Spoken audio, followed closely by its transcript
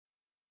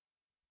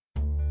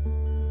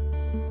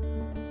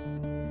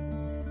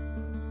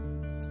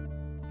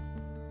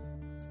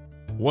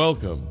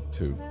Welcome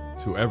to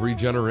Every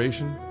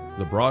Generation,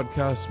 the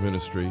broadcast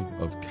ministry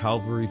of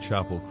Calvary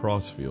Chapel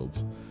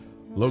Crossfields,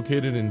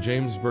 located in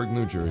Jamesburg,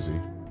 New Jersey,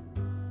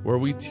 where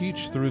we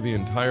teach through the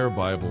entire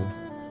Bible,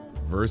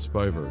 verse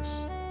by verse,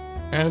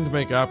 and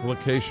make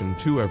application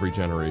to every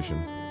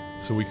generation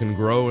so we can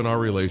grow in our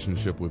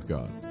relationship with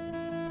God.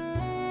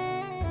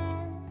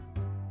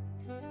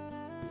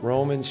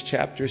 Romans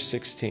chapter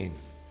 16.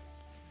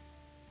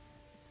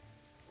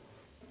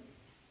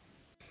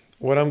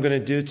 What I'm going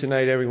to do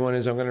tonight, everyone,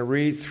 is I'm going to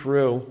read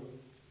through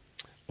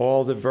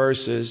all the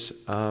verses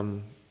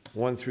 1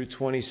 through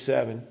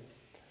 27.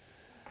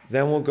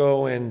 Then we'll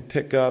go and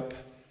pick up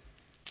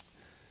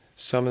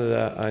some of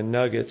the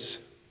nuggets.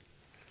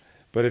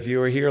 But if you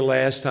were here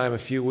last time, a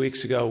few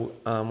weeks ago,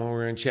 when we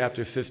were in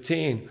chapter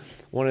 15,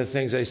 one of the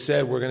things I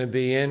said, we're going to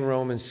be in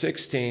Romans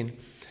 16,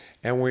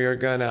 and we are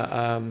going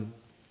to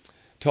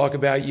talk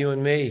about you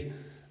and me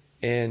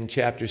in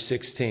chapter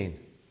 16,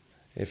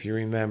 if you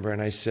remember. And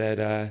I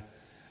said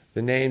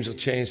the names will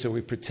change so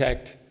we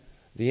protect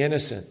the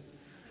innocent.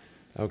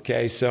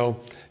 Okay, so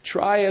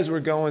try as we're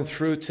going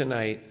through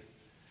tonight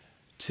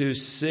to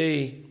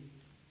see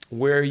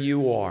where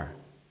you are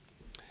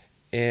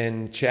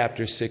in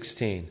chapter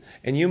 16.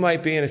 And you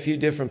might be in a few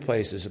different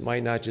places. It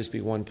might not just be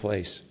one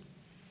place.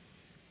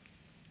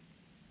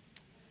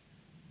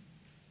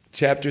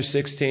 Chapter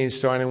 16,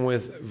 starting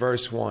with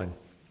verse 1.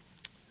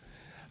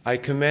 I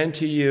commend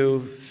to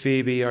you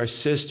Phoebe, our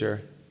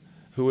sister,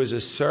 who is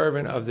a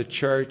servant of the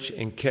church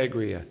in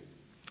Kegria,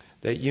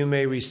 that you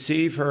may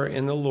receive her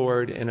in the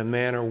Lord in a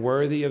manner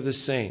worthy of the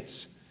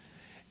saints,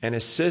 and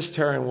assist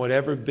her in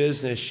whatever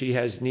business she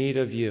has need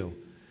of you.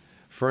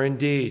 For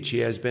indeed she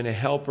has been a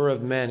helper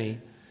of many,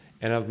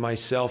 and of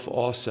myself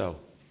also.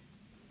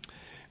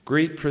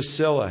 Greet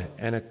Priscilla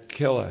and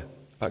Aquila,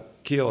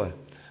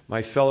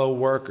 my fellow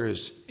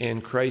workers in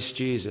Christ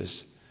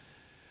Jesus,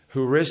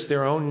 who risked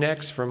their own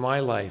necks for my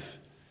life,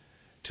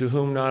 to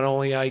whom not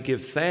only I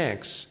give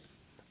thanks,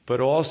 but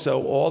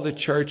also all the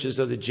churches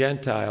of the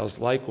Gentiles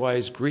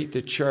likewise greet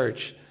the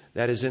church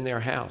that is in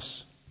their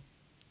house.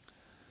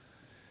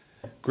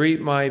 Greet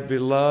my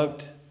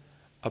beloved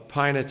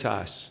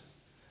Epaphras,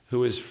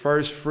 who is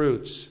first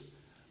fruits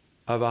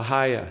of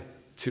Achaia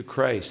to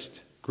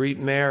Christ. Greet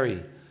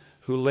Mary,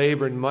 who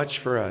labored much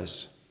for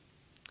us.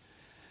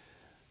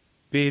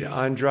 Greet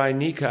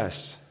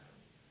Andronicus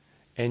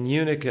and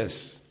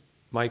Eutychus,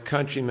 my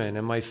countrymen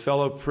and my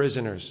fellow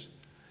prisoners,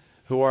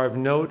 who are of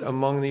note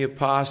among the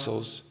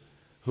apostles,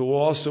 who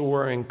also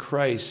were in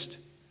Christ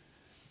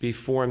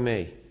before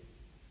me.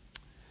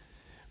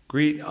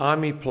 Greet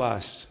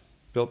Amiplas,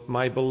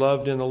 my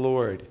beloved in the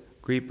Lord.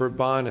 Greet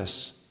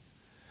Urbanus,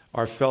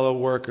 our fellow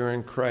worker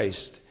in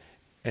Christ,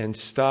 and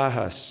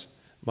Stachys,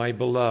 my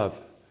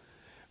beloved.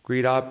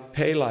 Greet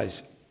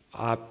Apelles,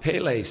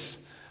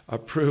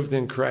 approved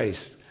in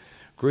Christ.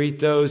 Greet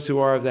those who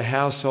are of the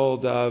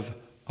household of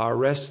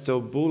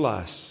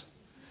Aristobulus.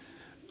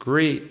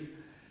 Greet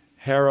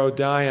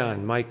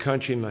Herodion, my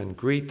countryman.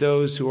 Greet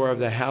those who are of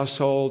the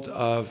household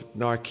of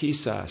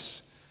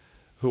Narcissus,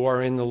 who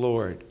are in the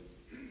Lord.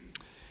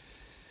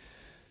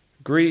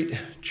 Greet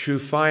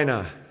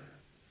Tryphena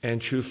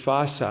and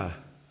Tryphasa,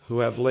 who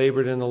have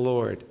labored in the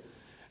Lord.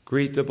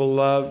 Greet the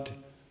beloved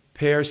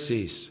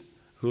Persis,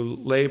 who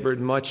labored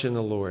much in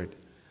the Lord.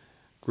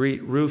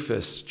 Greet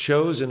Rufus,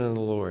 chosen in the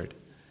Lord,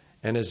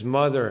 and his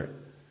mother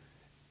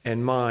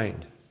and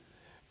mine.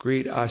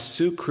 Greet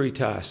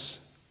Asukritas,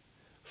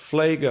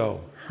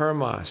 Phlegon,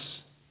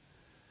 Hermas,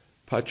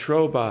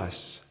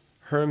 Patrobas,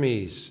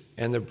 Hermes,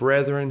 and the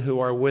brethren who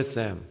are with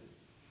them.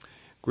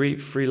 Greet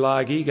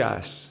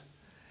Philologus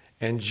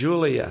and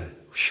Julia.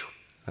 Whew,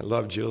 I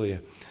love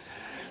Julia.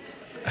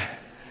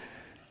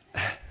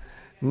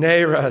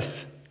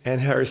 Nereus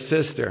and her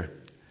sister,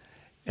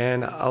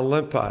 and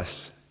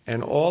Olympus,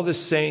 and all the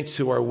saints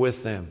who are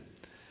with them.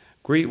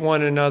 Greet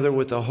one another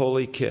with a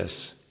holy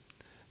kiss.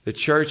 The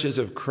churches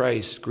of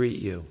Christ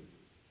greet you.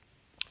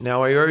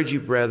 Now I urge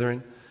you,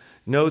 brethren,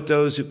 note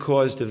those who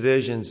cause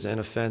divisions and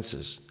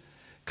offenses,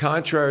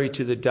 contrary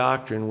to the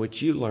doctrine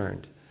which you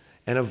learned,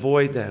 and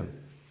avoid them.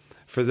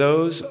 For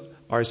those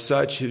are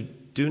such who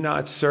do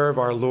not serve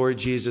our Lord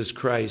Jesus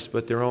Christ,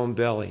 but their own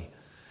belly,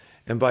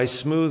 and by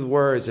smooth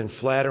words and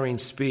flattering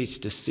speech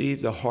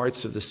deceive the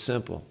hearts of the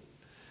simple.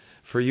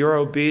 For your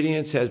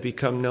obedience has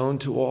become known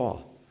to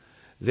all.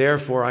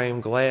 Therefore I am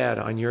glad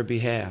on your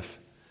behalf.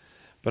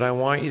 But I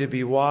want you to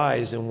be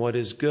wise in what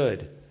is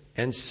good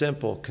and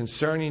simple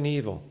concerning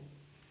evil.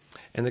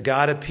 And the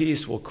God of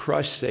peace will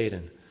crush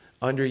Satan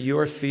under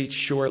your feet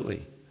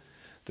shortly.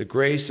 The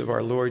grace of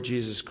our Lord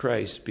Jesus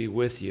Christ be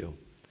with you.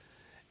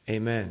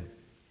 Amen.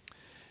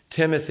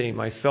 Timothy,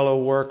 my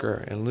fellow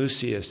worker, and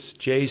Lucius,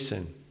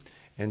 Jason,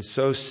 and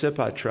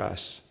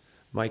Sosipatras,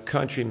 my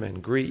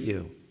countrymen, greet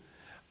you.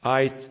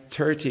 I,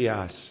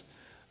 Tertius,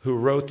 who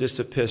wrote this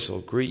epistle,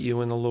 greet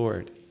you in the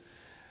Lord.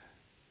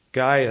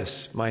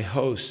 Gaius, my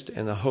host,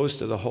 and the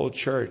host of the whole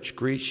church,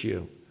 greets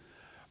you.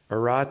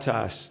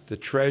 Aratas, the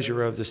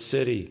treasurer of the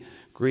city,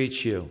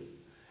 greets you.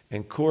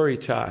 And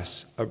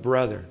Coritas, a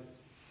brother.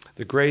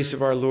 The grace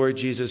of our Lord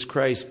Jesus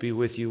Christ be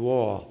with you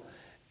all.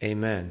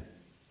 Amen.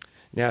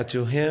 Now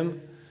to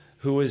him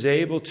who is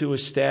able to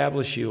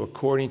establish you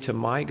according to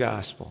my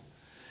gospel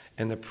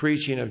and the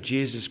preaching of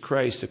Jesus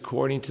Christ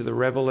according to the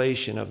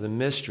revelation of the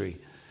mystery,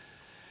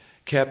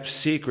 kept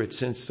secret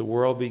since the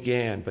world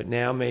began, but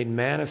now made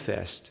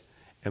manifest,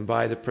 and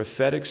by the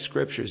prophetic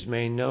scriptures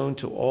made known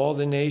to all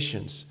the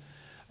nations,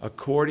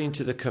 according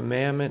to the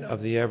commandment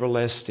of the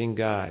everlasting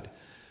God,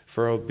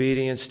 for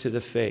obedience to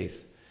the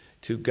faith.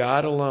 To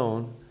God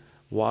alone,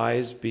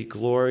 wise, be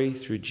glory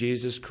through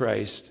Jesus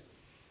Christ,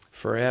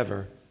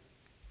 forever.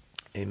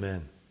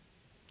 Amen.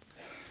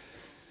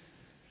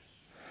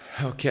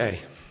 Okay.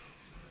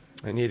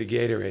 I need a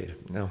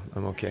Gatorade. No,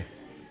 I'm okay.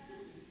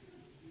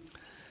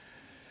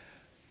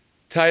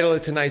 Title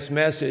of tonight's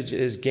message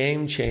is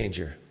Game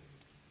Changer.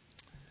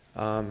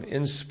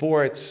 In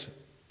sports,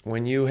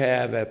 when you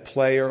have a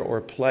player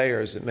or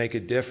players that make a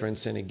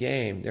difference in a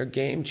game, they're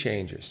game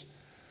changers.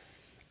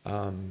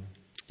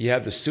 You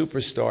have the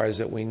superstars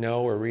that we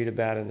know or read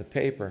about in the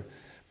paper,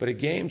 but a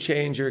game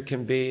changer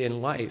can be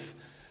in life.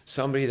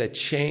 Somebody that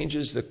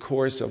changes the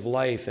course of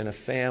life in a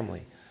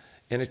family,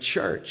 in a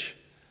church.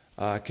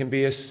 Can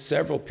be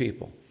several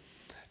people.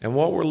 And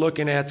what we're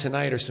looking at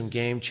tonight are some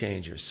game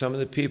changers. Some of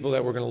the people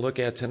that we're going to look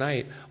at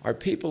tonight are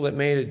people that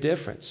made a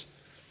difference.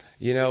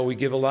 You know, we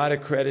give a lot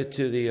of credit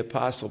to the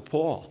Apostle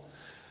Paul,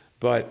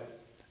 but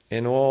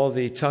in all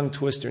the tongue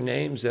twister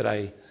names that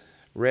I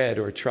read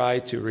or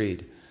tried to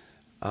read,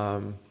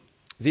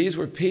 these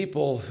were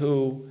people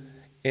who,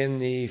 in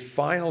the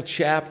final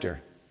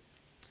chapter,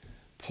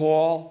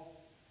 Paul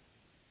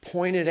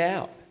pointed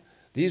out.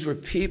 These were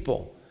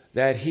people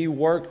that he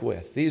worked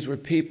with. These were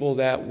people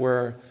that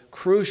were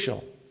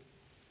crucial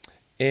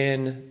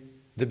in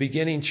the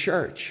beginning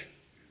church.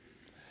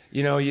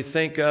 You know, you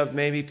think of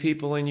maybe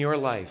people in your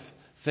life,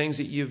 things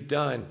that you've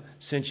done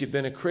since you've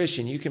been a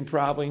Christian. You can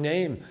probably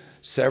name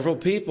several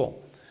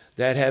people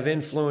that have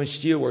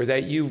influenced you or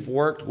that you've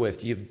worked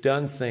with, you've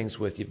done things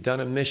with. You've done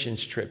a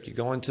missions trip, you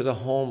go into the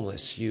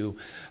homeless, you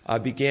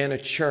began a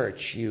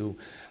church, you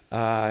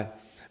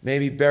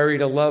maybe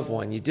buried a loved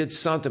one, you did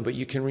something, but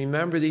you can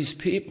remember these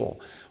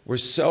people were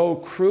so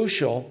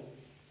crucial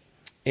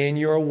in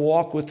your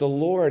walk with the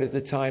Lord at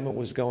the time it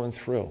was going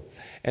through.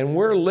 And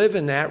we're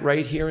living that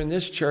right here in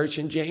this church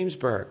in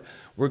Jamesburg.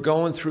 We're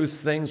going through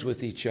things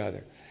with each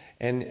other.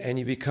 And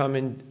you become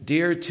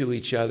endeared to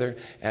each other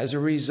as a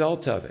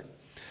result of it.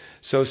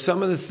 So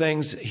some of the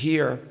things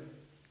here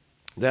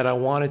that I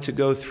wanted to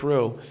go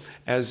through,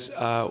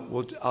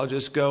 I'll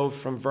just go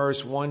from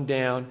verse 1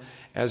 down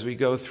as we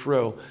go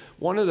through.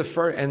 One of the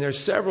first, and there's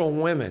several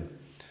women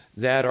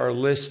that are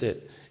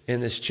listed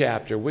in this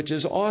chapter, which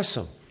is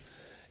awesome.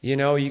 You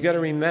know, you got to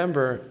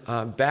remember,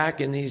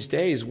 back in these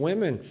days,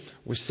 women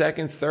were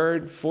second,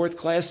 third, fourth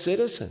class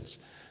citizens.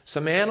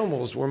 Some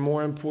animals were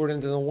more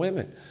important than the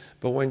women.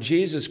 But when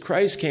Jesus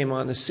Christ came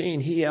on the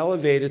scene, he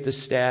elevated the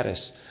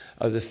status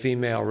of the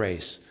female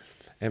race.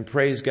 And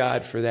praise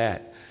God for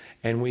that.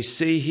 And we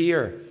see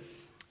here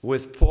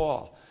with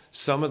Paul,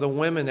 some of the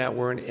women that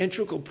were an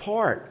integral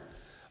part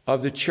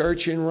of the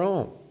church in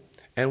Rome.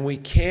 And we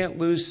can't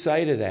lose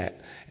sight of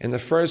that. And the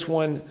first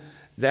one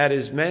that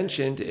is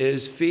mentioned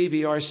is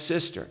Phoebe, our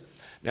sister.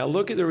 Now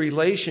look at the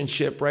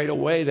relationship right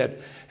away, that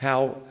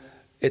how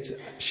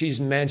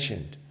she's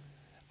mentioned,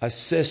 a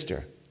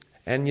sister.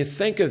 And you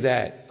think of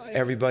that,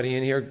 everybody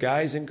in here,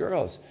 guys and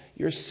girls,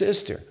 your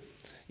sister.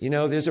 You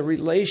know, there's a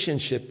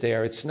relationship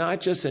there. It's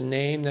not just a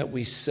name that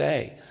we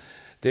say.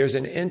 There's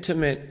an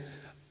intimate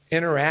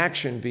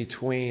interaction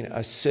between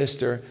a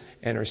sister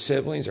and her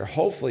siblings, or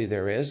hopefully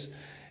there is.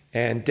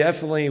 And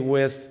definitely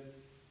with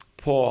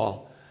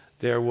Paul,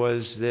 there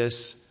was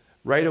this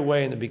right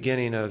away in the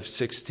beginning of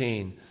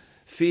 16.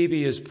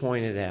 Phoebe is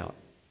pointed out.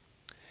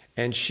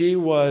 And she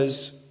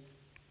was,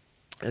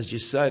 as you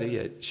study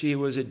it, she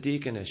was a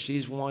deaconess.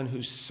 She's one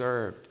who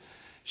served.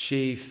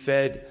 She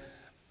fed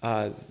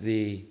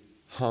the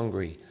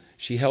hungry.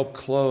 She helped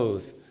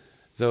clothe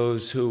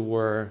those who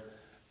were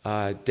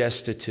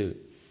destitute.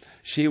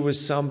 She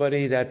was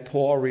somebody that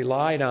Paul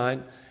relied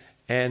on.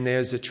 And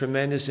there's a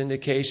tremendous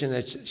indication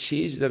that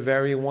she's the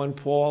very one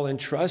Paul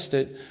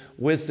entrusted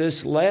with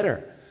this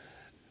letter,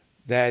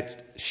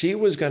 that she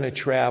was going to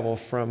travel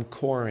from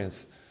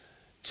Corinth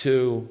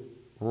to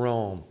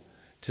Rome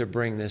to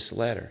bring this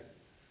letter.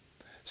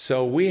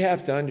 So we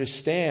have to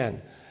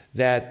understand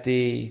that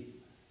the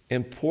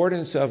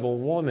importance of a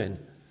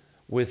woman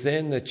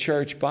within the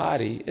church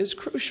body is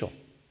crucial.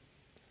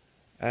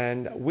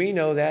 And we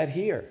know that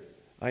here.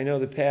 I know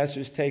the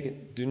pastors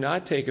do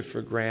not take it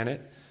for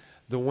granted.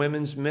 The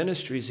women's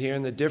ministries here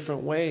in the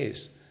different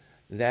ways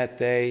that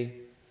they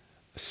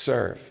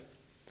serve.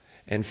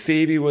 And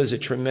Phoebe was a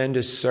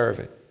tremendous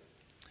servant.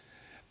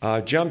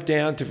 Jump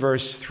down to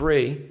verse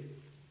 3.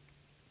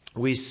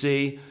 We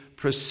see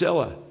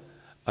Priscilla,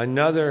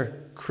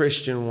 another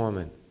Christian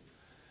woman,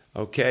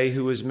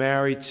 who was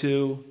married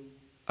to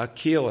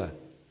Aquila.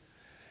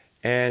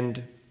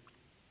 And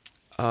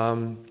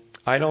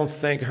I don't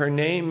think her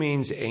name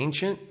means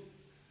ancient,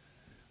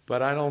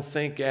 but I don't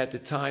think at the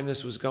time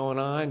this was going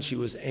on she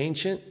was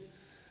ancient.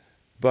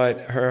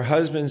 But her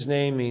husband's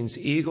name means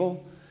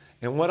eagle.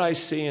 And what I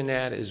see in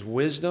that is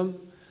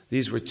wisdom.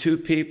 These were two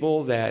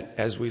people that,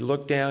 as we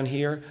look down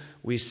here,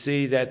 we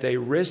see that they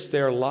risked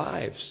their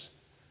lives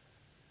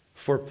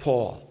for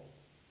Paul.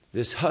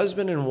 This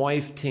husband and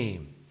wife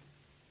team.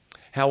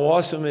 How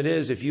awesome it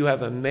is if you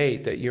have a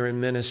mate that you're in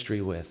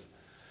ministry with.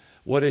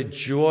 What a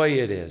joy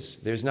it is.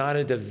 There's not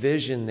a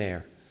division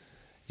there.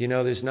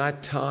 There's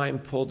not time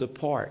pulled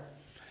apart.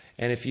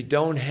 And if you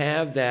don't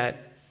have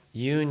that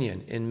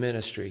union in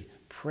ministry,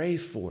 pray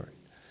for it.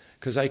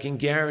 Because I can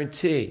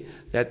guarantee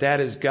that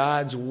is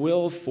God's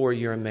will for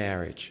your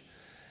marriage.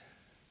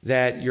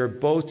 That you're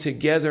both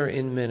together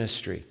in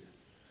ministry.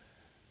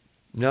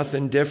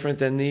 Nothing different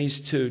than these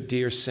two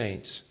dear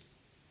saints.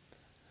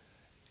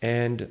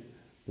 And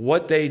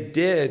what they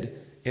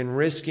did in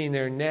risking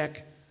their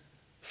neck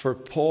for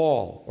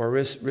Paul, or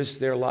risk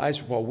their lives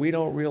for Paul, we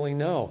don't really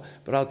know.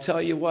 But I'll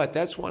tell you what,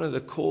 that's one of the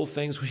cool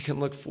things we can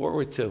look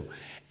forward to.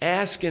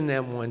 Asking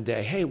them one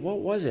day, hey, what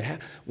was it?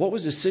 What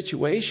was the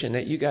situation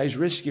that you guys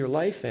risked your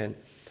life in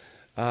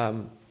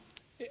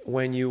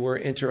when you were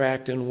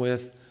interacting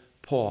with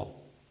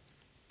Paul?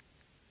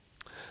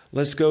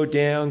 Let's go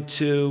down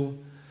to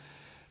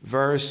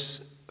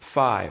verse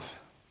 5.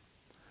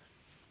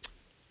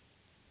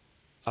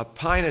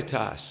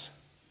 Epaphras,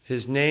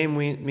 his name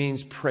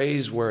means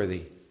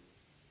praiseworthy.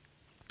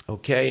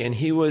 Okay, and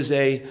he was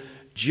a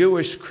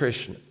Jewish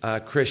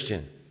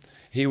Christian.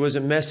 He was a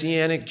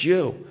Messianic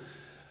Jew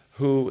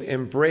who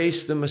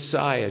embraced the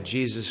Messiah,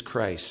 Jesus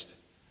Christ.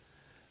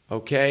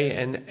 Okay,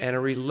 and a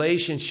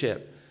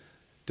relationship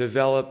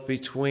developed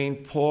between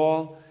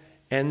Paul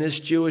and this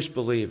Jewish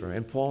believer,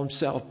 and Paul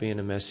himself being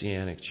a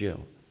Messianic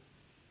Jew.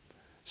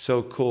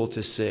 So cool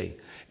to see.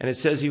 And it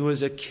says he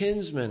was a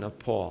kinsman of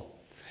Paul.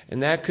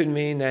 And that could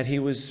mean that he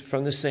was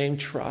from the same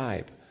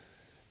tribe,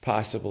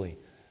 possibly,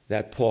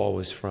 that Paul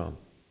was from.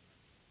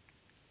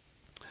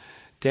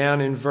 Down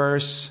in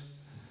verse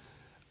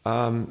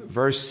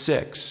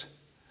 6,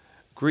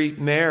 greet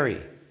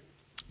Mary.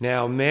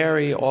 Now,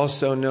 Mary,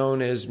 also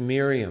known as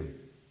Miriam,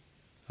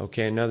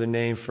 okay, another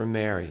name for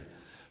Mary,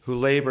 who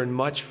labored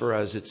much for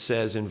us, it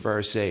says in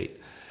verse 8.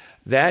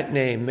 That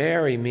name,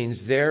 Mary,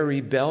 means their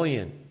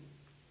rebellion.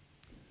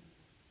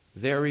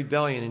 Their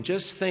rebellion. And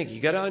just think, you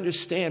got to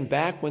understand,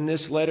 back when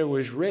this letter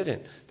was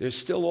written, there's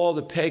still all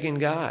the pagan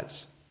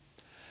gods.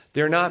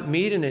 They're not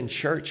meeting in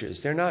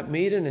churches. They're not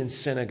meeting in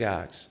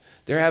synagogues.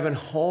 They're having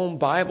home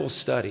Bible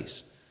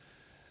studies.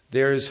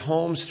 There's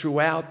homes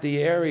throughout the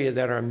area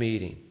that are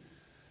meeting.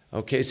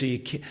 Okay, so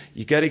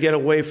you got to get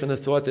away from the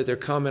thought that they're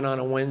coming on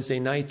a Wednesday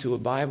night to a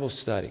Bible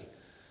study.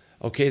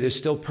 Okay, there's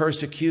still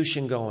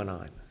persecution going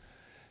on.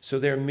 So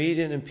they're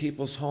meeting in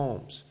people's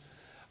homes,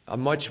 a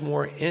much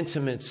more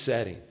intimate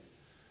setting.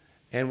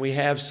 And we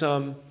have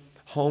some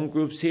home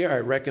groups here. I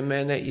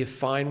recommend that you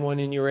find one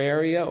in your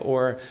area,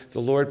 or if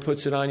the Lord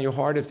puts it on your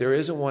heart, if there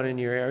isn't one in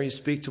your area,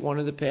 speak to one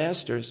of the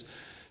pastors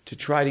to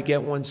try to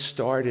get one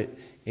started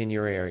in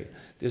your area.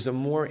 There's a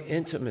more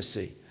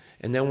intimacy.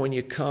 And then when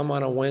you come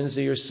on a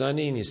Wednesday or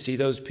Sunday and you see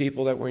those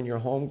people that were in your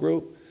home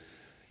group,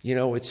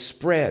 it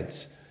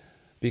spreads.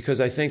 Because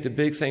I think the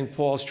big thing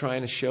Paul's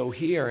trying to show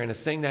here, and a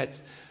thing that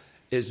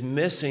is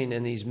missing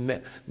in these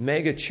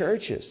mega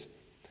churches,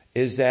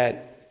 is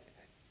that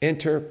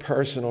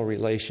interpersonal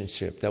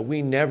relationship that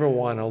we never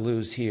want to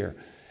lose here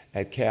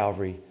at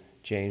Calvary,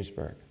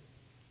 Jamesburg.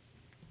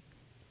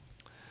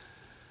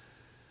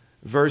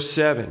 Verse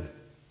 7.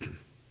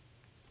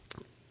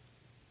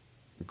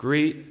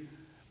 Greet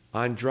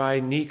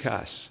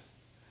Andronicus.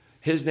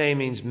 His name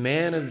means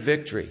man of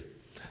victory.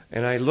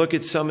 And I look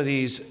at some of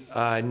these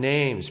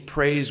names,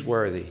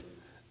 praiseworthy,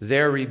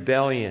 their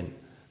rebellion,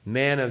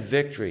 man of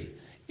victory.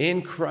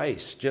 In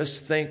Christ,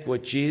 just think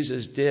what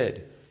Jesus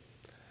did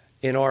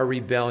in our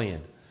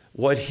rebellion,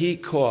 what he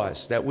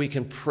caused, that we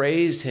can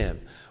praise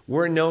him.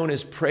 We're known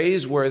as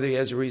praiseworthy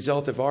as a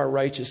result of our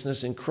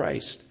righteousness in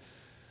Christ.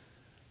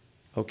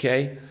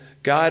 Okay?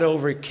 God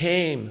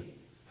overcame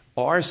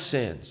our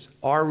sins,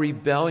 our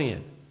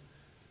rebellion.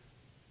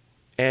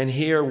 And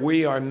here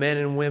we are men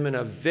and women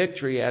of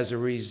victory as a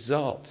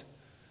result.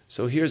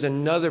 So here's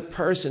another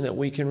person that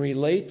we can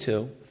relate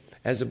to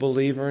as a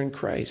believer in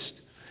Christ.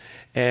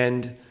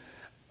 And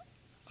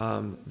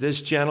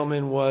this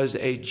gentleman was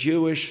a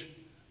Jewish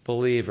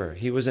believer.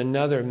 He was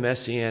another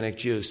Messianic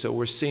Jew. So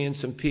we're seeing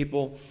some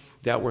people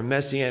that were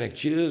Messianic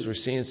Jews. We're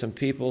seeing some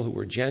people who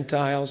were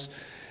Gentiles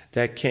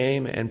that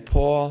came. And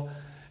Paul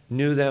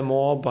knew them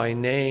all by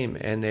name,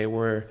 and they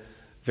were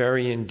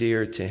very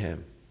endeared to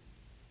him.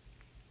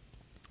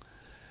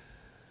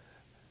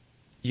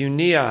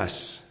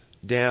 Eunice,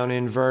 down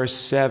in verse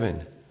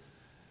 7.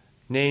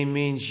 Name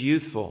means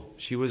youthful.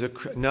 She was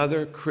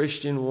another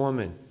Christian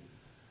woman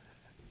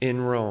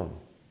in Rome.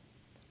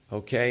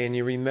 Okay, and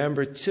you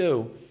remember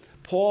too,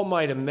 Paul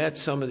might have met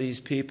some of these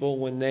people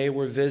when they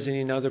were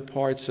visiting other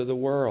parts of the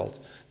world.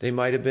 They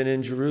might have been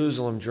in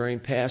Jerusalem during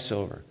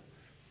Passover.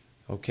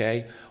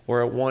 Okay,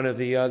 or at one of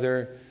the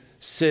other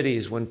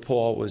cities when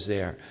Paul was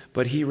there.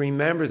 But he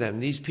remembered them.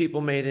 These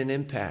people made an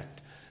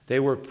impact. They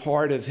were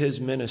part of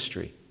his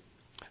ministry,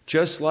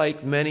 just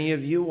like many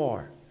of you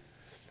are.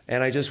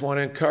 And I just want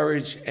to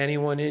encourage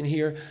anyone in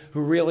here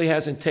who really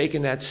hasn't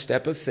taken that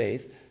step of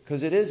faith,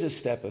 because it is a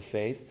step of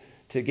faith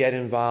to get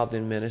involved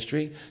in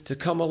ministry, to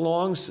come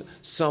along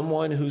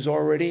someone who's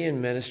already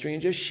in ministry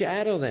and just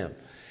shadow them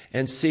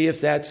and see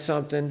if that's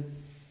something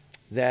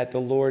that the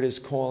Lord is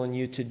calling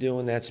you to do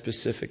in that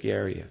specific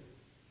area.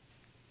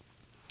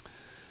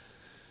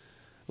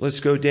 Let's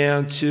go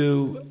down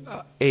to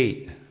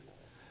 8.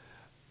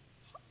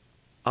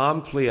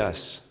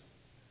 Amplias.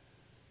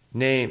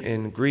 Name,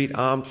 and greet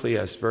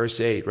Amplias, verse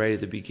 8, right at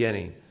the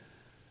beginning.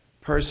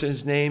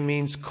 Person's name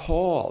means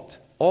called.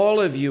 All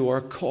of you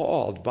are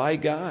called by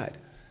God.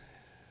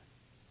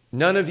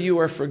 None of you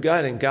are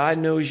forgotten. God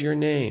knows your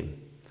name.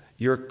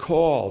 You're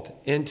called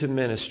into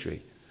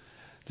ministry.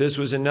 This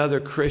was another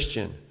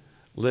Christian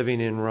living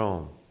in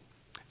Rome.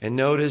 And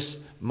notice,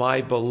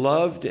 my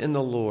beloved in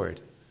the Lord.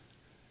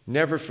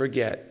 Never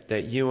forget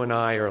that you and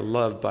I are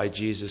loved by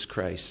Jesus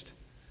Christ.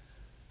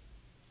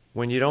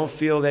 When you don't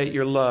feel that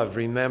you're loved,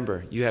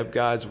 remember, you have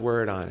God's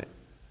word on it,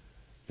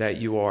 that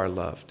you are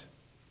loved.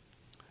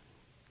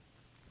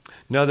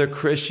 Another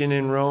Christian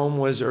in Rome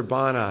was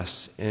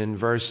Urbanus in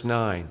verse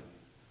 9.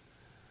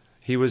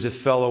 He was a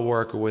fellow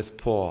worker with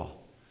Paul.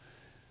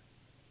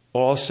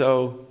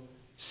 Also,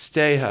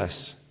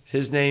 Stehus.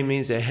 His name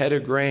means a head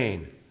of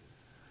grain.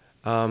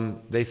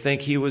 They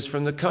think he was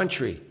from the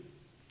country.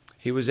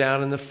 He was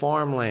out in the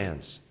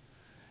farmlands.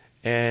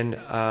 And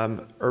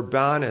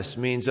Urbanus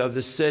means of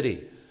the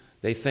city.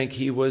 They think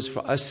he was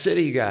a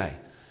city guy.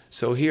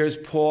 So here's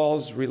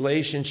Paul's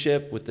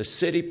relationship with the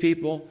city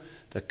people,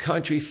 the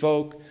country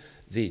folk,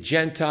 the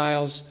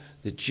Gentiles,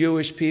 the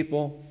Jewish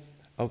people.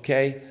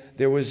 Okay?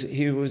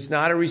 He was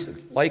not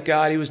like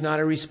God, he was not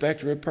a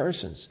respecter of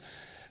persons.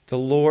 The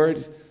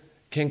Lord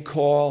can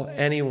call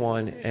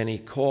anyone, and he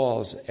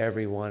calls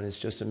everyone. It's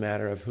just a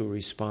matter of who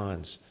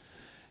responds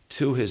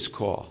to his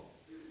call.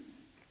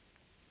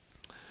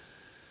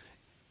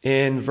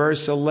 In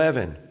verse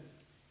 11,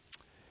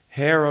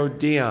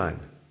 Herodion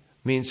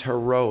means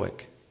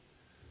heroic.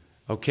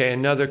 Okay,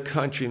 another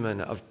countryman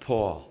of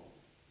Paul.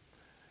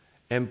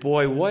 And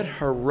boy, what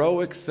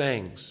heroic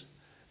things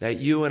that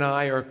you and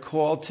I are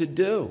called to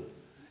do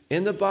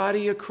in the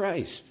body of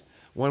Christ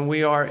when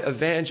we are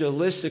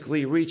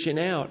evangelistically reaching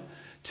out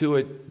to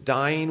a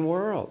dying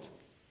world.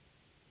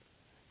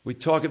 We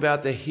talk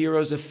about the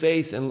heroes of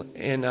faith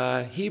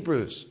in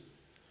Hebrews.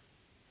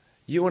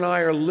 You and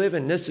I are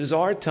living, this is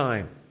our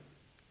time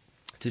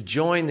to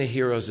join the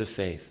heroes of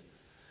faith,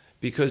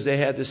 because they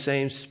had the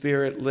same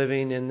Spirit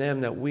living in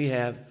them that we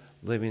have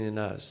living in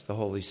us, the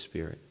Holy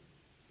Spirit.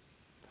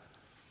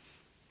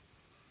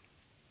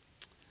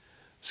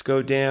 Let's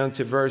go down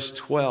to verse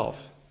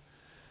 12.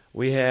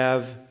 We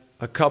have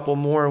a couple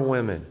more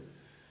women,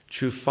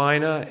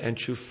 Tryphena and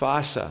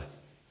Tryphasa.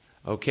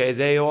 Okay,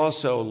 they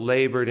also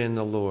labored in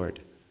the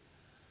Lord.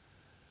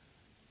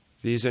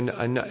 These are,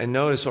 and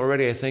notice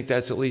already, I think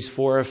that's at least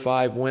 4 or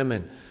 5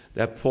 women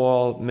that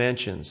Paul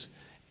mentions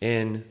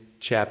in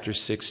chapter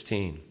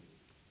 16.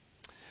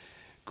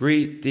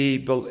 Greet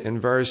still in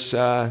verse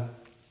 12,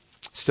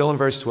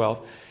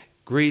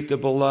 greet the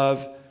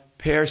beloved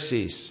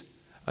Persis,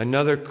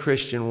 another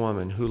Christian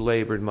woman who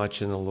labored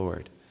much in the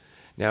Lord.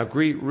 Now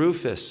greet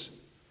Rufus.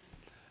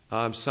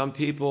 Some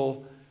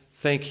people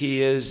think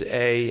he is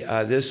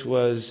this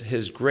was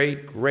his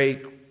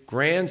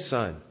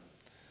great-great-grandson.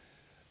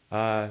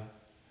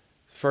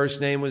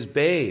 First name was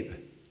Babe.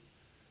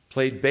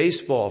 Played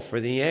baseball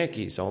for the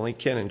Yankees. Only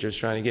kidding, just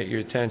trying to get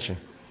your attention.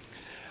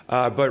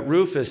 But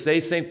Rufus,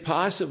 they think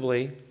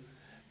possibly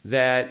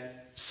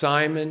that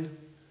Simon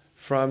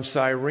from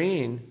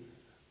Cyrene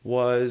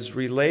was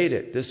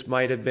related. This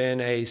might have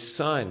been a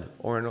son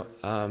or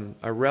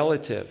a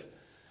relative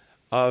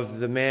of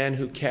the man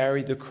who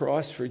carried the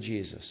cross for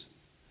Jesus.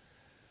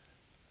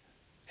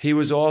 He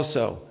was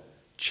also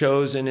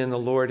chosen in the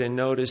Lord, and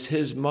notice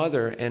his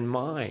mother and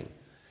mine,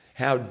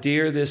 how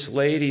dear this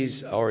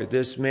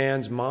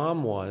man's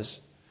mom was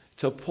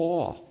to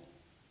Paul.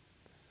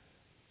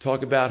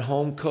 Talk about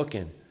home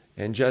cooking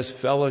and just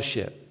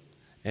fellowship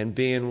and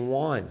being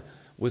one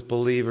with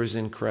believers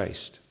in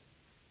Christ.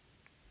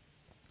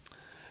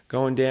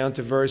 Going down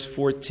to verse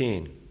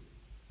 14.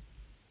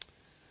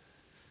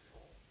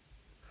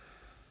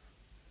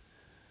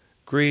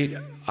 Greet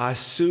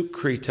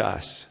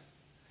Asukritas.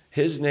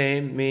 His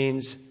name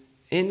means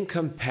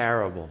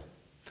incomparable.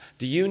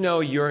 Do you know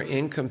you're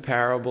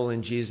incomparable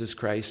in Jesus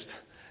Christ?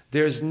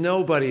 There's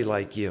nobody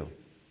like you.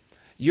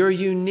 You're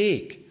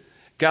unique.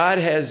 God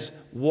has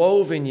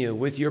woven you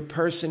with your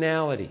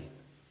personality.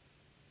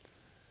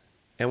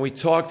 And we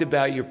talked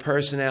about your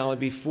personality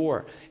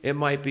before. It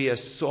might be a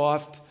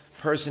soft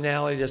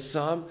personality to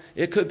some.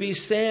 It could be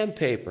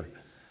sandpaper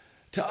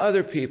to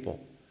other people.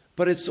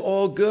 But it's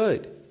all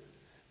good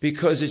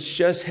because it's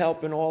just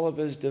helping all of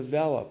us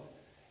develop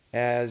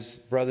as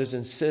brothers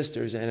and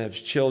sisters and as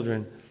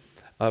children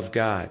of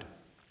God.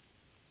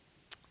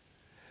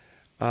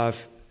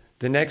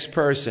 The next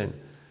person,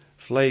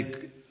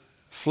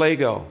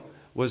 Phlegon,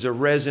 was a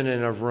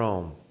resident of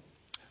Rome.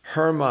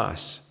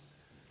 Hermas,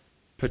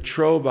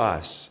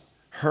 Patrobas,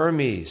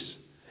 Hermes,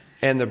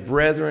 and the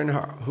brethren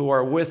who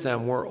are with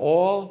them were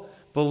all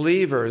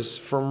believers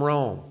from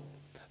Rome.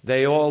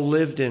 They all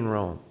lived in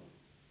Rome.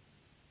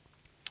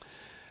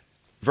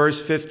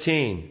 Verse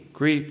 15,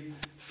 greet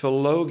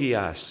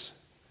Philologias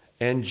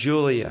and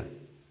Julia.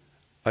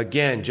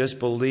 Again, just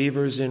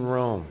believers in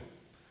Rome.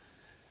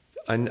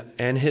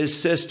 And his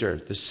sister,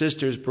 the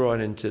sister's brought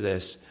into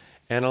this.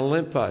 And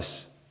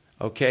Olympus,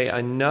 okay,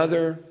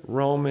 another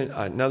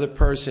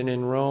person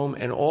in Rome,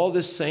 and all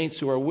the saints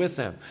who are with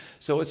them.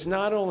 So it's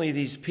not only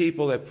these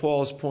people that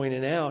Paul's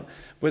pointing out,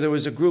 but there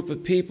was a group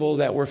of people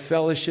that were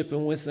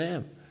fellowshipping with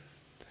them.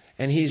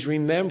 And he's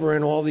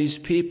remembering all these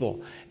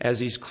people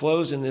as he's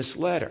closing this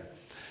letter.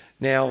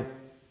 Now,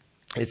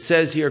 it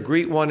says here,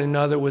 greet one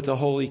another with a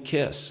holy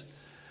kiss.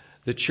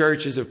 The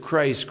churches of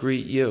Christ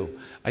greet you.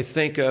 I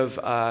think of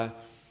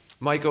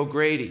Mike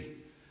O'Grady.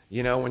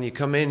 You know, when you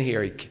come in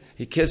here,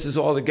 he kisses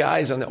all the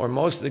guys or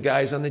most of the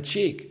guys on the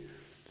cheek.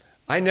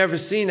 I never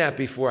seen that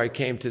before I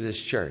came to this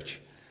church,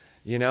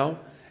 you know,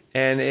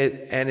 and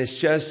it's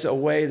just a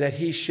way that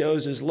he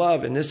shows his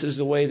love. And this is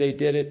the way they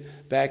did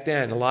it back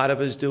then. A lot of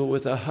us do it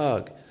with a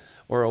hug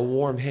or a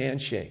warm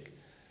handshake.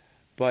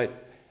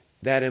 But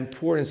that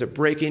importance of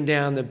breaking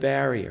down the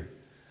barrier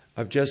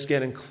of just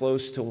getting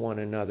close to one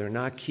another,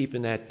 not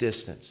keeping that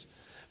distance.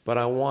 But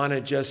I want to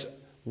just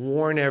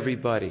warn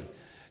everybody,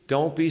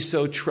 don't be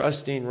so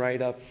trusting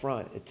right up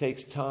front. It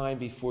takes time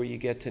before you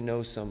get to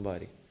know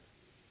somebody.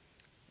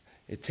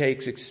 It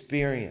takes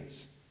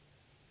experience.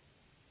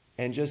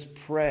 And just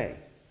pray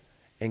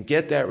and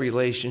get that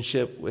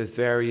relationship with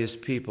various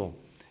people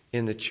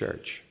in the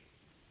church.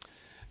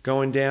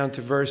 Going down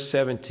to verse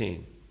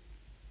 17.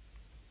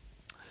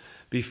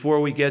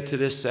 Before we get to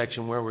this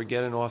section where we're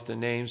getting off the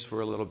names for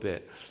a little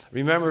bit.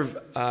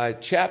 Remember,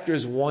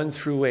 chapters 1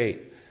 through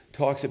 8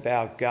 talks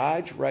about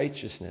God's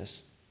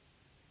righteousness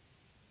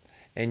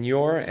and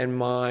your and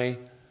my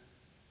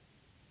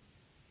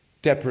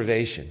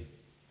deprivation.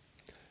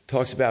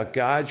 Talks about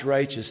God's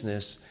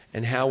righteousness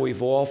and how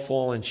we've all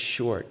fallen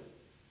short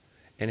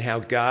and how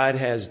God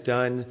has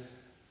done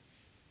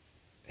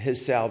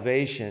his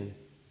salvation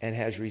and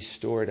has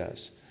restored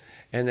us.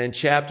 And then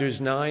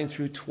chapters 9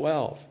 through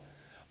 12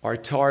 are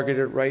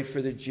targeted right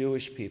for the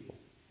Jewish people.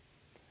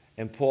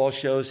 And Paul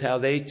shows how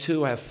they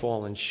too have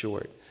fallen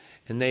short.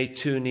 And they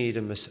too need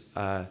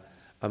a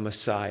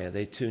Messiah.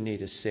 They too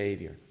need a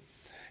Savior.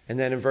 And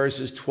then in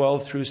verses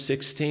 12 through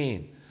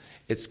 16,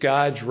 it's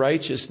God's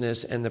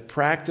righteousness and the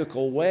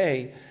practical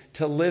way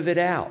to live it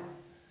out.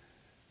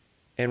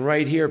 And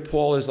right here,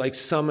 Paul is like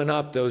summing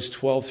up those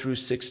 12 through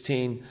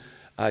 16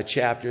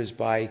 chapters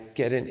by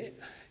getting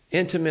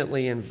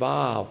intimately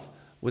involved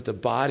with the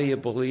body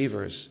of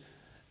believers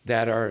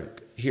that are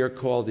here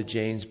called the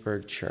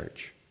Jamesburg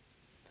Church.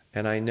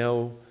 And I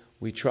know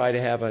we try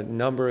to have a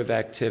number of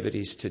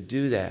activities to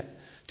do that,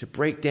 to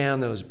break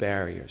down those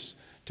barriers,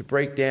 to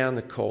break down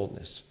the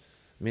coldness.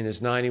 I mean,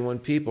 there's 91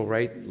 people,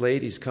 right?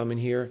 Ladies coming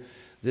here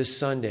this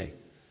Sunday.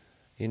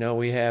 You know,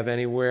 we have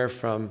anywhere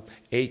from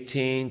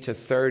 18 to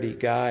 30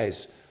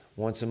 guys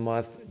once a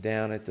month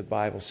down at the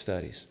Bible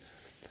studies.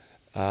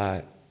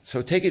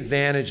 So take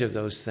advantage of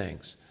those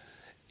things.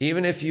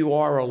 Even if you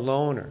are a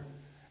loner,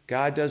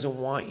 God doesn't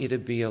want you to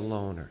be a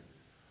loner.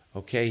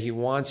 Okay? He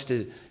wants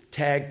to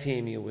tag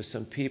team you with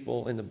some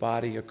people in the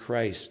body of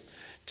Christ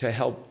to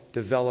help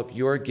develop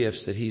your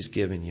gifts that he's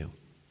given you.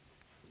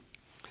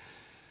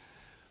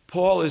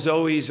 Paul is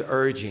always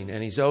urging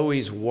and he's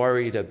always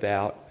worried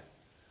about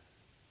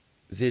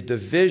the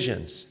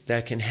divisions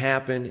that can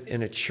happen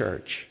in a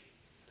church.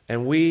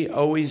 And we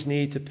always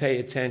need to pay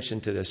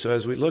attention to this. So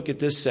as we look at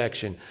this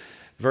section,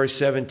 verse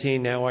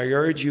 17, now I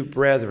urge you,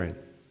 brethren,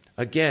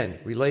 again,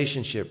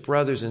 relationship,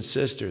 brothers and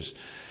sisters,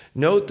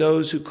 note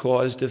those who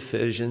cause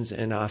divisions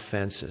and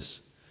offenses,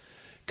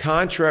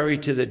 contrary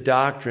to the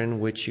doctrine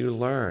which you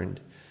learned,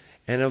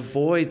 and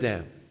avoid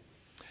them.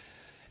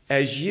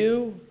 As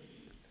you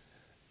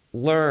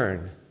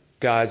learn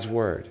God's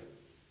word,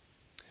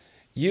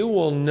 you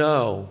will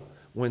know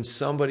when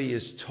somebody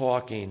is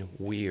talking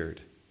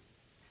weird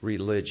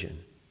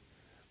religion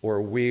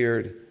or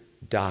weird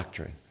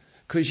doctrine,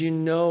 because you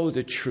know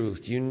the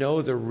truth, you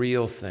know the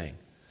real thing.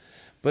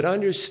 But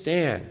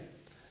understand,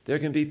 there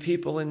can be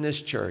people in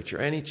this church or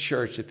any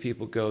church that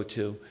people go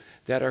to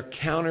that are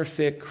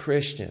counterfeit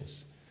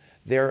Christians.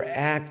 They're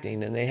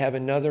acting and they have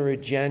another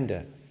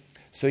agenda.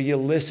 So you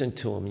listen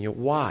to them, you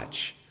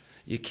watch,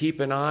 you keep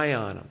an eye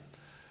on them.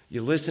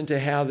 You listen to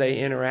how they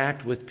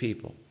interact with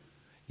people.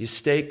 You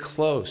stay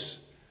close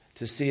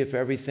to see if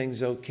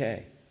everything's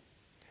okay.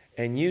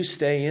 And you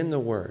stay in the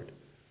Word.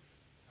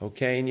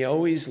 Okay? And you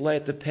always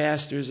let the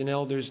pastors and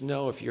elders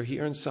know if you're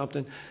hearing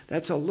something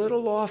that's a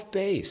little off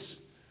base.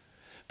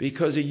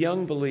 Because a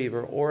young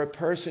believer or a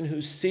person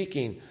who's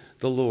seeking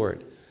the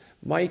Lord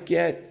might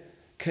get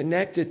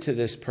connected to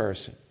this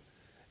person.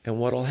 And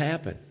what will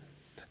happen?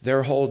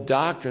 Their whole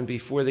doctrine,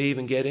 before they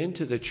even get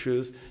into the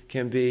truth,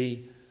 can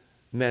be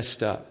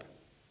messed up.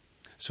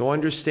 So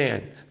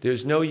understand,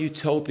 there's no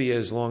utopia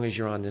as long as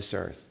you're on this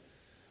earth.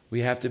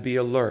 We have to be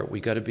alert. We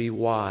got to be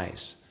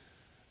wise.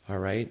 All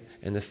right?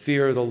 And the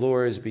fear of the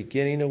Lord is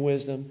beginning of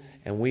wisdom,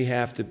 and we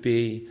have to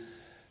be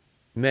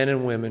men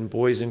and women,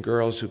 boys and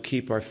girls who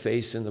keep our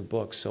face in the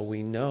book so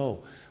we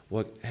know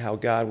how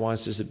God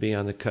wants us to be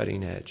on the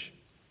cutting edge.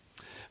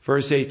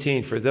 Verse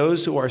 18, for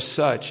those who are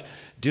such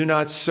do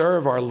not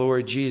serve our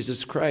Lord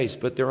Jesus Christ,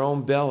 but their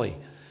own belly,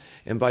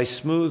 and by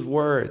smooth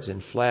words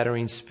and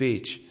flattering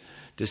speech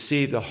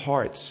deceive the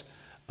hearts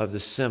of the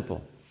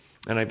simple.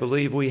 And I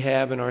believe we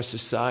have in our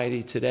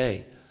society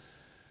today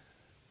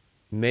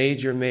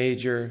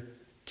major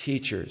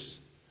teachers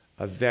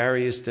of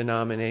various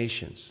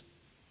denominations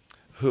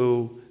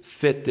who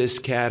fit this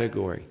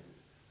category,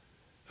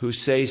 who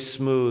say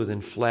smooth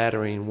and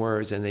flattering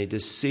words, and they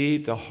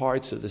deceive the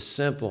hearts of the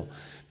simple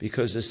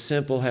because the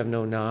simple have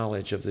no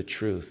knowledge of the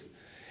truth.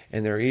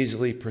 And they're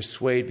easily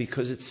persuaded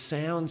because it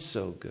sounds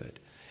so good.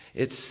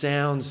 It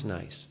sounds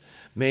nice.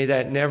 May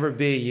that never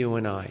be you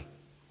and I.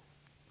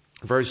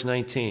 Verse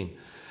 19,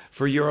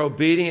 for your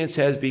obedience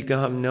has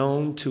become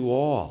known to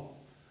all.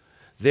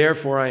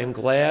 Therefore I am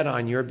glad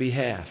on your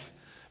behalf,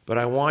 but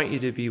I want you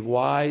to be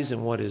wise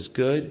in what is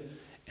good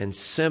and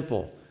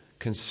simple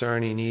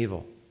concerning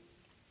evil.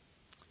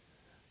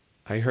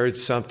 I heard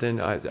something,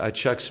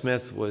 Chuck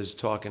Smith was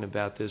talking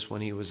about this when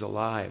he was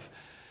alive,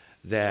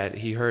 that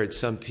he heard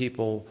some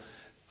people,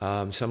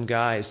 some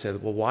guys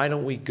said, well, why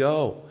don't we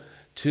go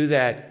to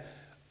that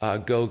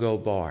go-go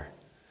bar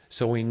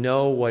so we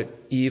know what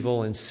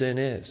evil and sin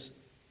is?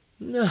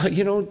 No,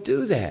 you don't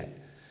do that.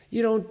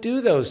 You don't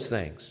do those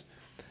things.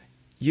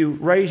 You,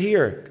 right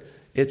here,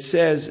 it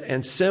says,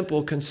 and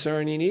simple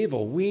concerning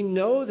evil. We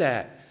know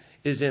that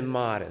is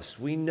immodest.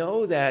 We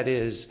know that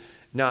is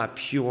not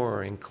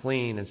pure and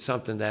clean and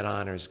something that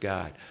honors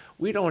God.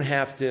 We don't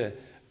have to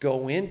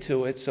go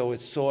into it so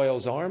it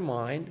soils our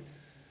mind.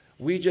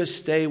 We just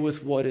stay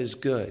with what is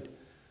good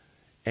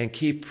and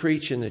keep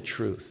preaching the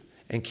truth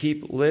and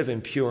keep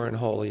living pure and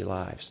holy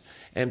lives.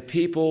 And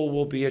people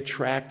will be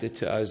attracted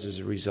to us as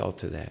a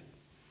result of that.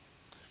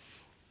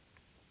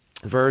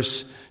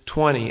 Verse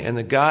 20, and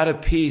the God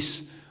of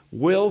peace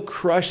will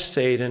crush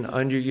Satan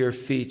under your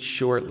feet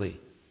shortly.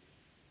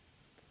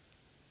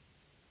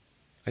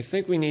 I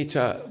think we need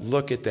to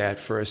look at that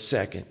for a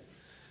second.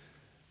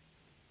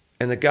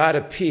 And the God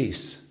of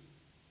peace,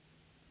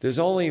 there's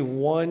only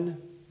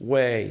one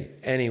way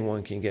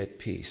anyone can get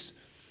peace,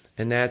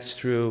 and that's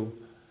through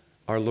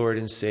our Lord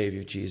and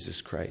Savior, Jesus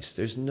Christ.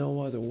 There's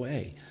no other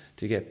way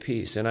to get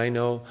peace. And I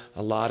know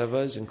a lot of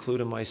us,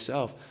 including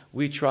myself,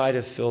 we try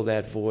to fill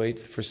that void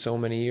for so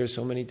many years,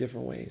 so many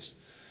different ways.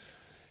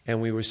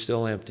 And we were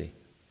still empty.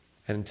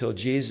 And until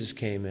Jesus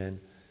came in,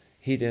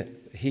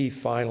 he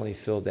finally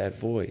filled that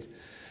void.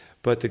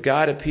 But the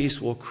God of peace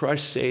will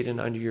crush Satan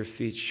under your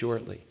feet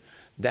shortly.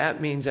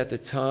 That means at the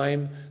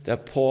time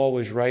that Paul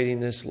was writing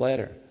this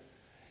letter,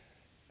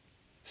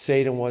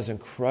 Satan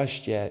wasn't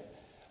crushed yet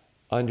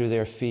under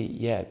their feet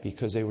yet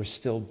because they were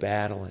still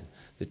battling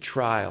the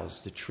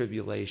trials, the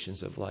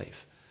tribulations of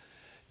life.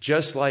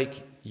 Just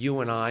like you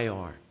and I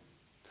are.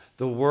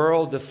 The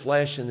world, the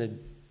flesh, and the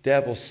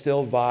devil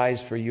still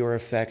vies for your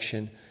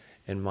affection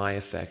and my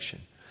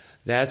affection.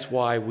 That's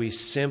why we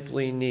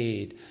simply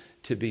need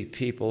to be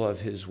people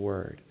of His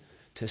Word,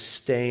 to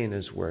stay in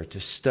His Word, to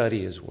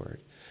study His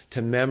Word,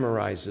 to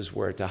memorize His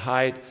Word, to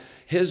hide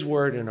His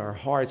Word in our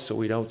hearts so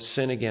we don't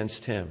sin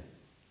against Him.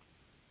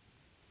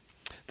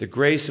 The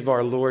grace of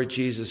our Lord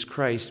Jesus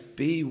Christ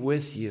be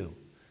with you.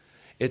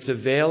 It's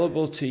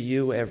available to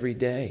you every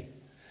day.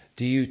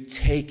 Do you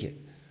take it?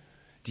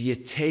 Do you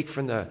take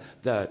from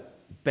the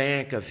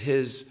bank of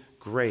His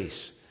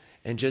grace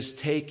and just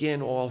take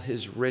in all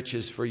His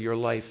riches for your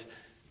life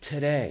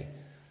today?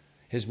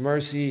 His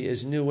mercy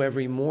is new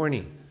every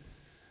morning.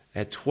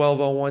 At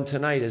 12:01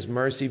 tonight, His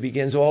mercy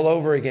begins all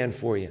over again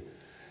for you.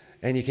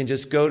 And you can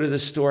just go to the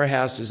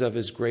storehouses of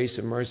His grace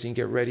and mercy and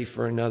get ready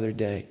for another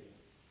day.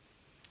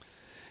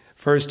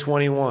 Verse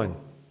 21,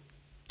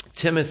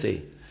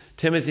 Timothy.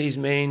 Timothy's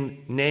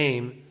main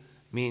name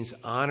means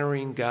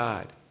honoring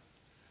God.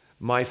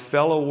 My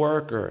fellow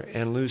worker,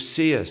 and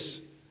Lucius,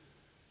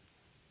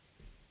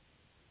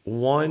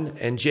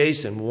 and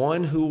Jason,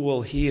 one who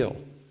will heal.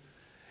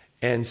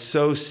 And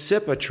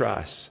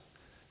Sosipatros,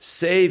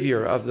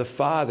 Savior of the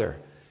Father,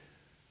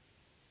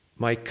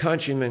 my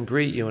countrymen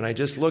greet you. And I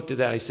just looked at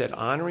that. I said,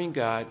 honoring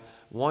God,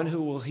 one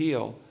who will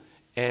heal,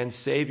 and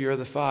Savior of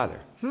the Father.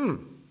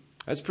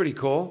 That's pretty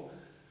cool.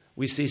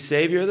 We see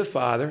Savior of the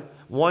Father,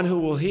 one who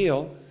will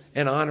heal,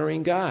 and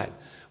honoring God.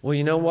 Well,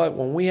 you know what?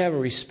 When we have a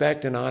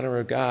respect and honor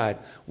of God,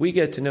 we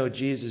get to know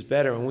Jesus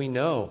better, and we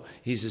know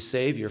He's a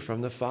Savior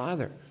from the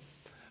Father.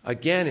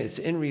 Again, it's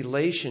in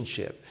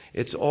relationship.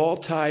 It's all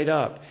tied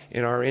up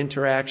in our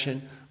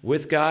interaction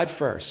with God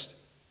first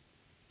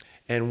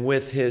and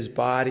with His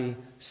body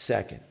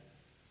second.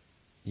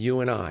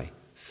 You and I,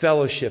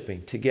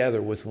 fellowshipping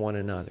together with one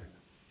another.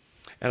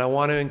 And I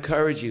want to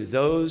encourage you,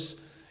 those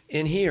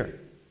in here,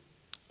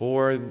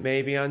 or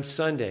maybe on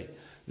Sunday,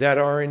 that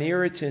are an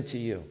irritant to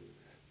you,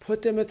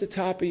 Put them at the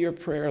top of your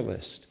prayer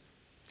list.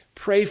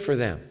 Pray for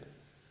them.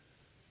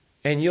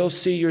 And you'll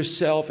see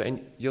yourself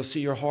and you'll see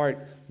your heart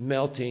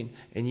melting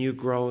and you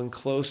growing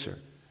closer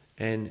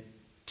and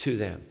to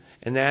them.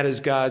 And that is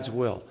God's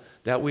will,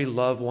 that we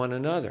love one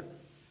another.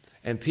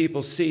 And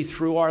people see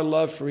through our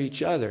love for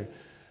each other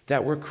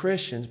that we're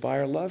Christians by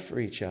our love for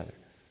each other.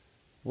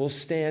 We'll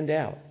stand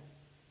out.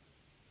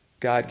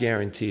 God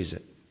guarantees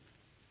it.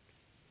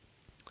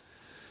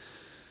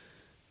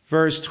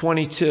 Verse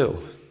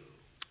 22.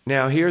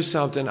 Now here's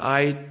something.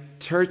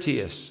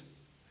 Tertius.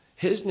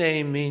 His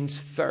name means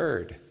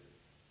third.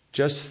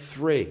 Just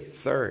three,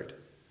 third.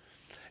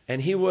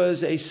 And he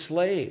was a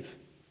slave.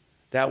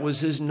 That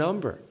was his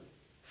number.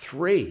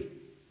 3.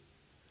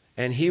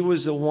 And he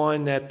was the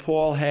one that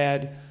Paul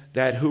had,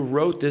 who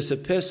wrote this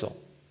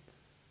epistle.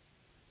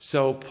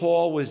 So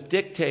Paul was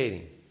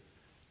dictating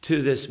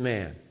to this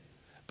man.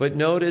 But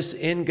notice,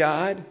 in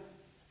God,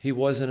 he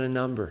wasn't a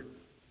number.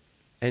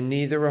 And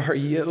neither are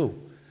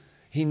you.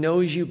 He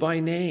knows you by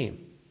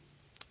name.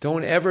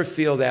 Don't ever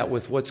feel that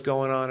with what's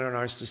going on in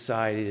our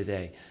society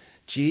today.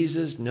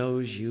 Jesus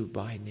knows you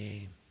by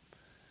name.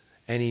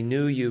 And he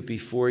knew you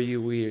before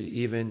you were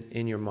even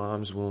in your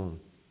mom's womb.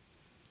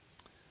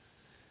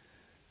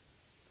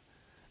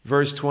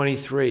 Verse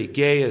 23,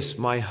 Gaius,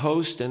 my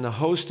host and the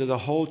host of the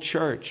whole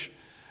church,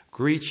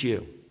 greet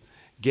you.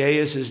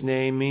 Gaius'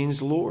 name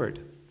means Lord.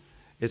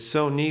 It's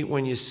so neat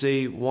when you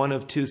see one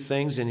of two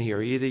things in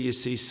here. Either you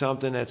see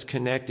something that's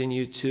connecting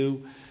you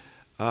to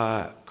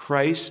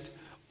Christ,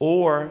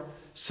 or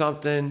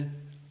something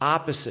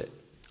opposite,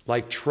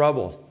 like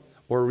trouble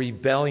or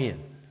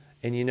rebellion.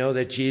 And you know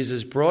that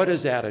Jesus brought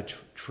us out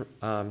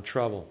of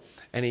trouble,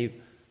 and he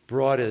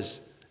brought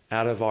us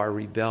out of our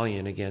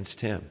rebellion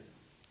against him.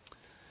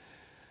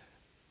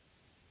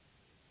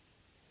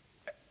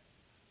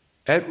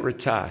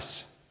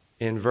 Etritas,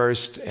 in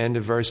end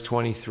of verse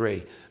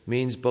 23,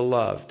 means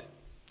beloved,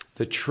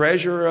 the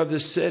treasurer of the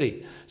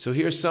city. So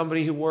here's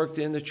somebody who worked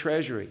in the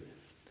treasury.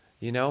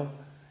 You know,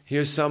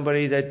 here's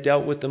somebody that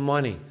dealt with the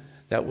money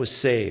that was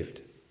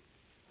saved.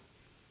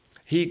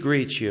 He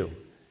greets you.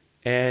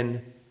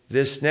 And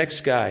this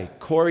next guy,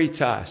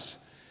 Coritas,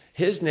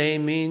 his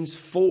name means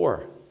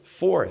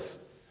fourth,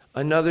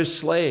 another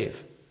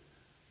slave.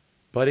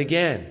 But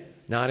again,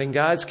 not in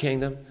God's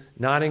kingdom,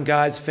 not in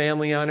God's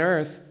family on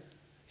earth.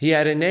 He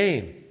had a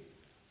name.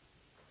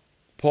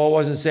 Paul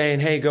wasn't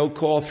saying, hey, go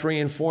call 3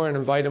 and 4 and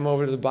invite them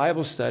over to the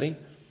Bible study.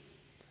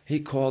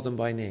 He called them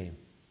by name,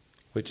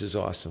 which is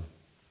awesome.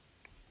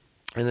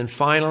 And then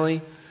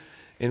finally,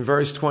 in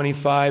verse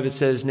 25, it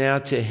says, now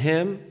to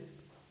him,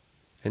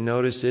 and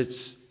notice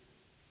it's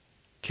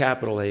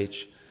capital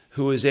H,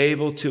 who is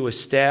able to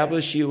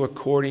establish you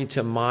according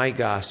to my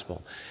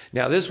gospel.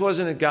 Now, this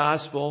wasn't a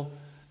gospel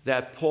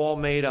that Paul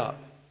made up.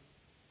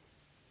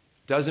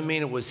 Doesn't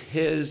mean it was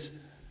his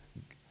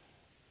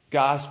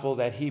gospel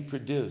that he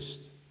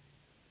produced.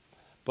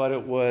 But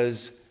it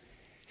was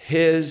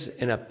his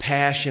in a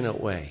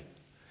passionate way.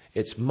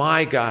 It's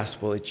my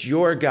gospel. It's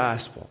your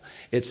gospel.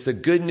 It's the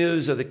good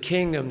news of the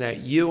kingdom that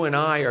you and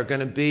I are going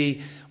to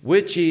be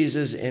with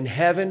Jesus in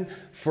heaven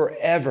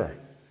forever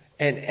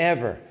and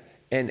ever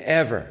and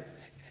ever.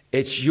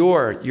 It's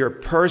your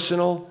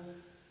personal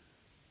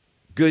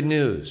good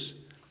news.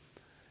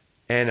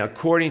 And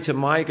according to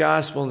my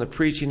gospel and the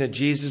preaching of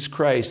Jesus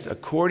Christ,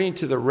 according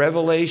to the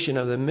revelation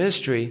of the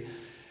mystery,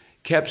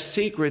 kept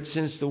secret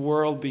since the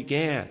world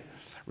began.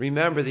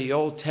 Remember, the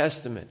Old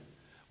Testament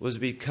was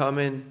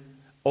becoming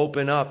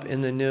open up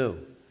in the New.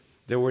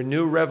 There were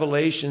new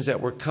revelations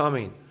that were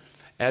coming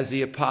as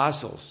the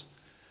apostles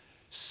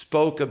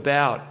spoke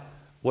about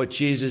what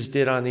Jesus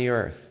did on the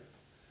earth,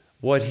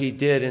 what he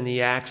did in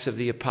the Acts of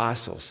the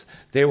Apostles.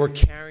 They were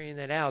carrying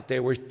it out.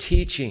 They were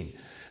teaching.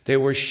 They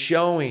were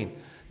showing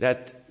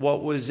that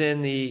what was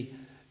in the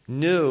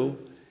new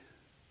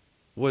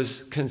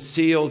was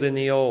concealed in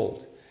the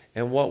old,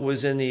 and what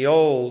was in the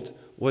old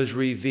was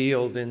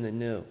revealed in the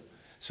new.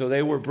 So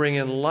they were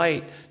bringing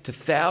light to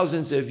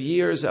thousands of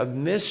years of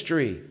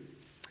mystery.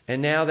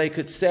 And now they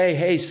could say,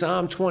 hey,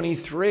 Psalm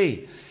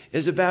 23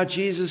 is about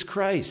Jesus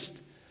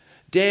Christ.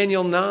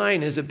 Daniel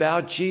 9 is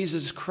about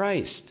Jesus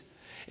Christ.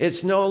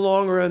 It's no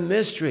longer a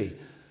mystery.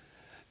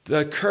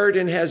 The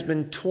curtain has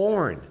been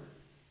torn.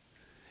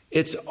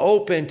 It's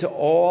open to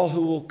all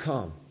who will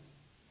come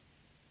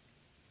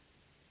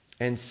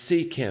and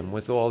seek him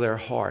with all their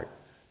heart,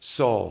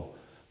 soul,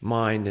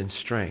 mind, and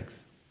strength.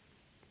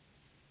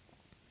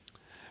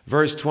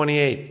 Verse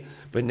 28,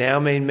 but now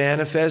made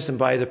manifest and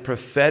by the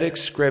prophetic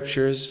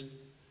scriptures,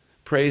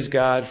 praise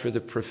God for the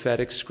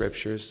prophetic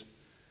scriptures.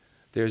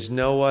 There's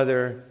no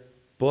other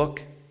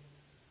book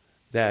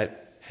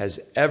that has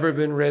ever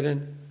been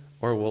written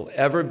or will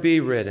ever be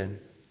written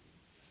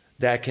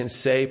that can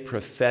say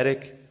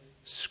prophetic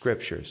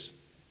scriptures,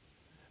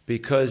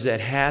 because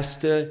it has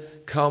to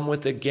come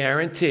with a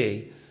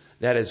guarantee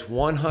that it's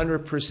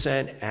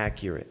 100%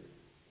 accurate.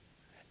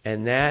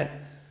 And that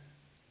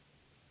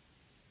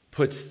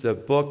puts the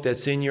book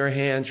that's in your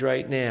hands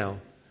right now,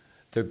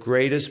 the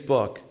greatest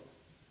book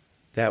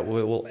that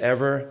will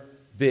ever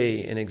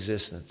be in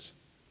existence.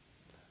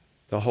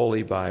 The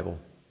Holy Bible.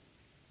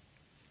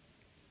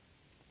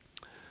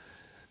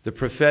 The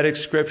prophetic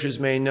scriptures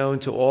made known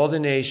to all the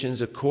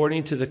nations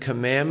according to the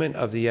commandment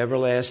of the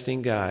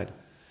everlasting God,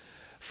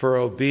 for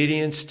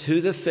obedience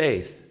to the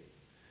faith,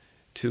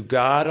 to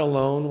God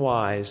alone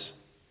wise,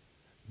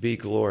 be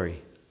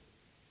glory.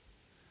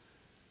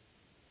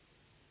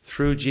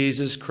 Through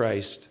Jesus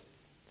Christ,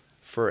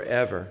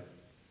 forever.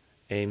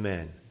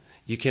 Amen.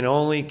 You can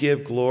only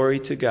give glory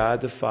to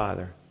God the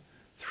Father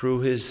through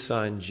his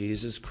Son,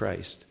 Jesus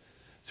Christ,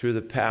 through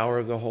the power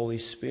of the Holy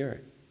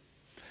Spirit.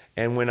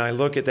 And when I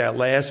look at that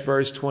last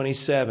verse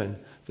 27,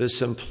 the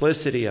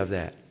simplicity of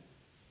that,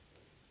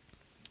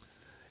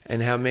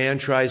 and how man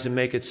tries to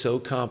make it so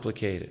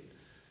complicated.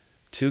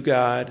 To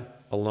God,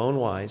 alone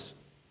wise,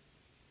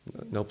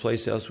 no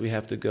place else we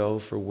have to go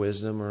for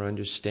wisdom or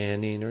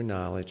understanding or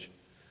knowledge.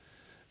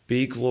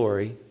 Be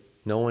glory.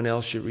 No one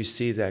else should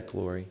receive that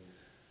glory.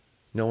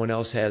 No one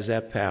else has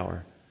that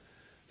power.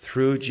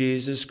 Through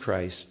Jesus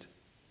Christ,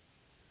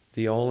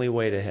 the only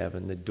way to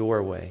heaven, the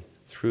doorway,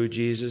 through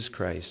Jesus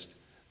Christ,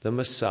 the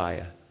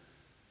Messiah,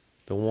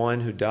 the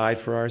one who died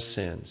for our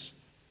sins.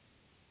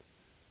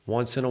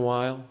 Once in a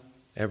while,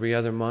 every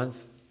other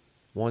month,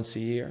 once a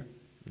year?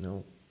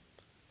 No.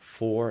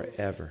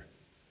 Forever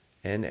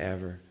and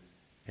ever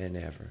and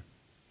ever.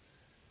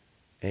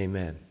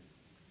 Amen.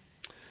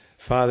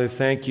 Father,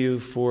 thank you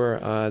for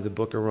the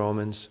book of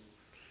Romans.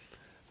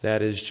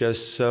 That is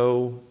just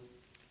so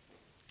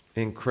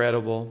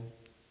incredible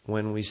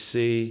when we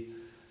see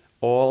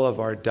all of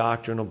our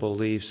doctrinal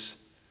beliefs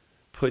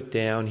put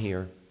down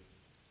here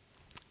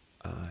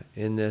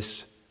in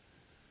this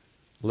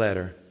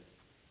letter.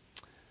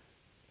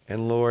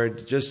 And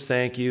Lord, just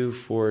thank you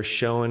for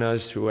showing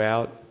us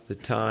throughout the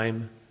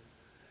time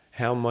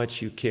how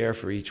much you care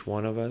for each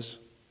one of us.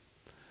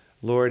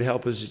 Lord,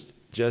 help us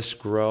just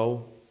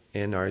grow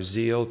in our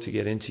zeal to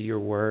get into your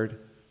word,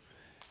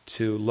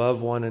 to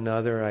love one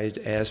another. I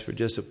ask for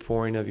just a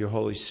pouring of your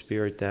Holy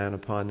Spirit down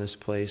upon this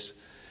place,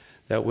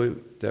 that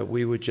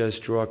we would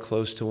just draw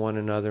close to one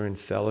another in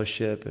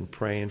fellowship and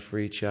praying for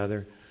each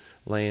other,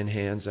 laying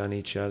hands on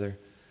each other,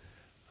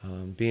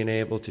 being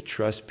able to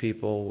trust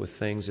people with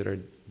things that are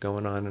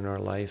going on in our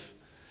life.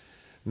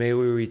 May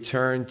we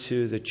return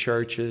to the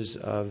churches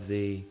of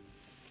the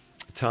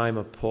time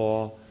of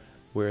Paul,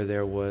 where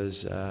there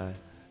was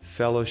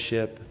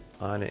fellowship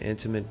on an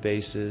intimate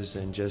basis,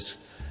 and just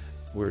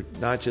we're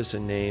not just a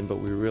name, but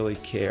we really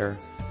care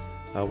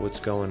what's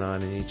going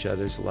on in each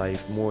other's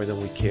life more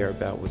than we care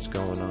about what's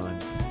going on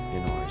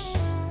in ours.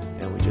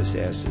 And we just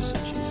ask this in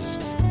Jesus'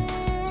 name.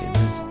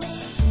 Amen.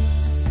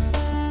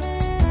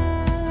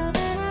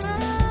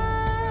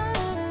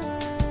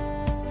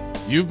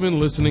 You've been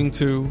listening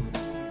to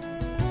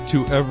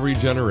Every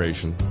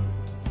Generation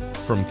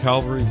from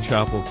Calvary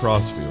Chapel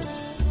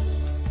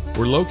Crossfields.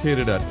 We're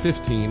located at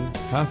 15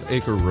 Half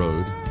Acre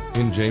Road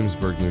in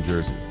Jamesburg, New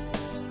Jersey.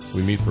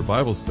 We meet for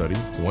Bible study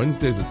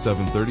Wednesdays at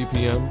 7:30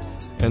 p.m.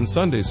 and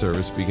Sunday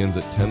service begins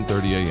at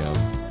 10:30 a.m.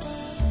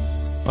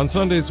 On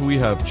Sundays, we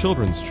have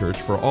children's church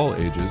for all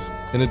ages,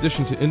 in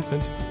addition to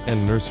infant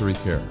and nursery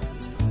care.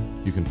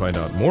 You can find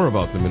out more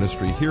about the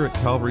ministry here at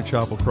Calvary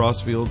Chapel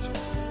Crossfields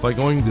by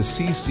going to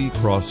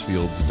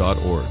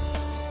cccrossfields.org.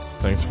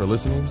 Thanks for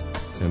listening,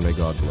 and may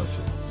God bless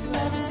you.